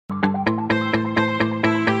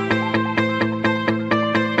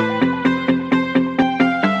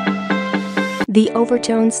The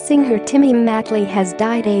Overtones singer Timmy Matley has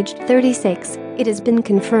died aged 36, it has been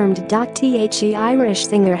confirmed. The Irish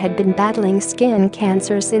singer had been battling skin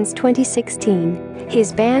cancer since 2016,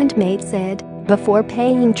 his bandmate said, before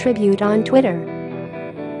paying tribute on Twitter.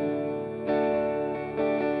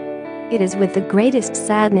 "It is with the greatest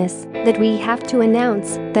sadness that we have to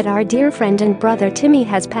announce that our dear friend and brother Timmy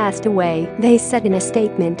has passed away," they said in a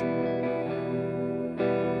statement.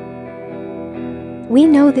 "We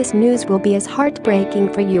know this news will be as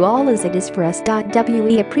heartbreaking for you all as it is for us.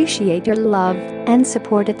 We appreciate your love and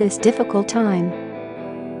support at this difficult time.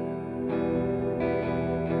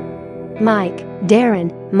 Mike,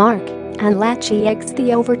 Darren, Mark, and Lachie X.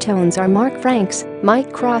 The Overtones are Mark Franks,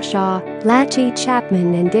 Mike Crawshaw, Lachie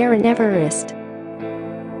Chapman and Darren Everest."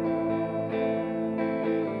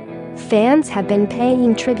 Fans have been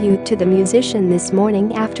paying tribute to the musician this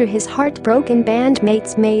morning after his heartbroken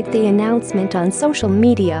bandmates made the announcement on social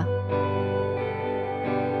media.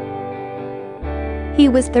 He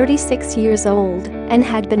was 36 years old and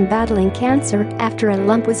had been battling cancer after a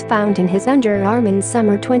lump was found in his underarm in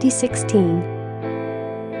summer 2016.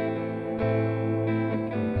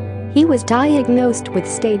 He was diagnosed with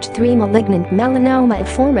stage 3 malignant melanoma, a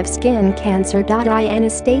form of skin cancer. In a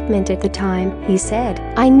statement at the time, he said,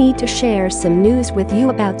 "I need to share some news with you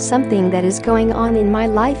about something that is going on in my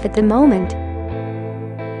life at the moment.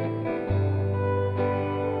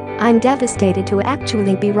 I'm devastated to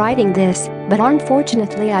actually be writing this, but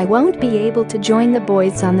unfortunately I won't be able to join the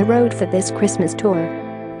boys on the road for this Christmas tour.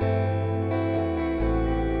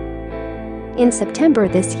 In September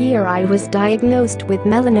this year I was diagnosed with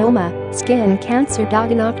melanoma, skin cancer.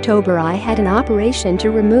 In October I had an operation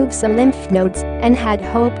to remove some lymph nodes and had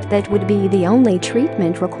hoped that would be the only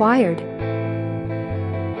treatment required.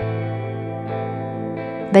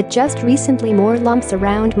 But just recently more lumps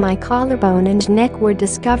around my collarbone and neck were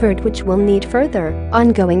discovered which will need further,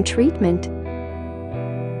 ongoing treatment.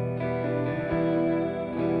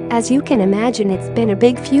 As you can imagine, it's been a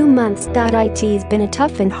big few months. It's been a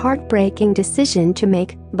tough and heartbreaking decision to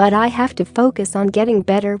make, but I have to focus on getting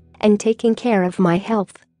better and taking care of my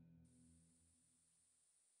health."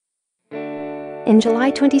 In July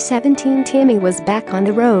 2017, Timmy was back on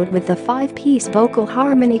the road with the 5-piece vocal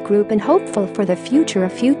harmony group and hopeful for the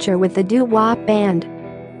future with the doo-wop band.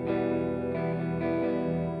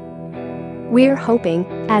 "We're hoping,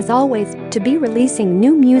 as always, to be releasing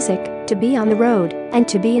new music, to be on the road, and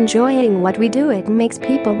to be enjoying what we do. It makes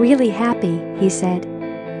people really happy," he said.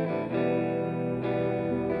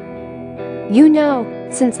 "You know,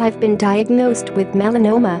 since I've been diagnosed with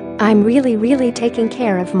melanoma, I'm really taking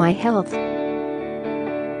care of my health.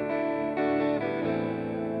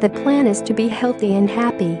 The plan is to be healthy and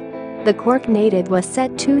happy." The Cork native was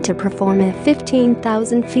set to perform a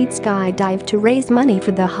 15,000 feet skydive to raise money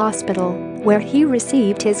for the hospital where he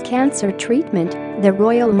received his cancer treatment, the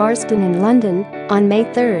Royal Marsden in London, on May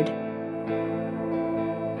 3rd.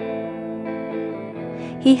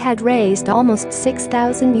 He had raised almost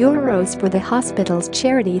 €6,000 for the hospital's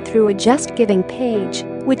charity through a Just Giving page,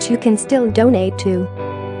 which you can still donate to.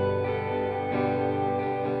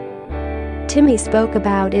 Timmy spoke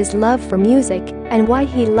about his love for music and why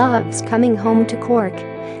he loves coming home to Cork,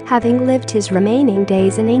 having lived his remaining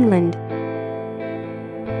days in England.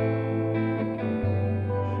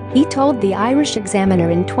 He told the Irish Examiner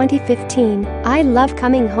in 2015, "I love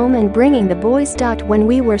coming home and bringing the boys. When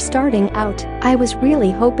we were starting out, I was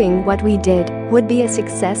really hoping what we did would be a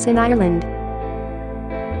success in Ireland.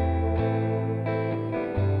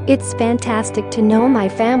 It's fantastic to know my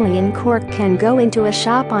family in Cork can go into a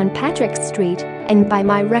shop on Patrick Street and buy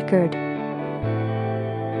my record.